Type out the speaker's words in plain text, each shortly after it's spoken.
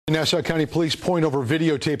Nassau County Police point over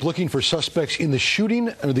videotape looking for suspects in the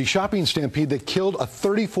shopping stampede that killed a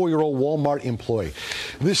 34-year-old Wal-Mart employee.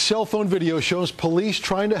 This cell phone video shows police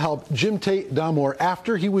trying to help Jim Tate Damore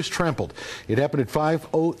after he was trampled. It happened at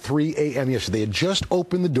 5:03 a.m. yesterday. They had just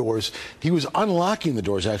opened the doors. He was unlocking the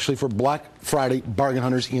doors, actually, for Black Friday bargain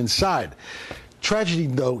hunters inside. Tragedy,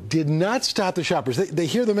 though, did not stop the shoppers. They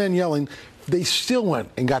hear the men yelling. They still went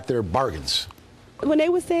and got their bargains. When they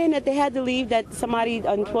were saying that they had to leave, that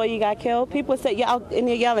an employee got killed, people said, "Yeah, out in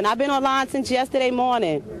there yelling." I've been online since yesterday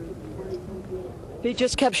morning. They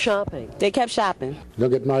just kept shopping. They kept shopping. You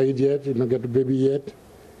don't get married yet. You don't get the baby yet.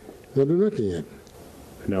 You don't do nothing yet.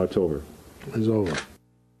 Now it's over. It's over.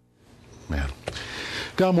 Man.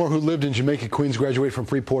 Damore, who lived in Jamaica, Queens, graduated from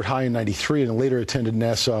Freeport High in '93 and later attended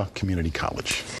Nassau Community College.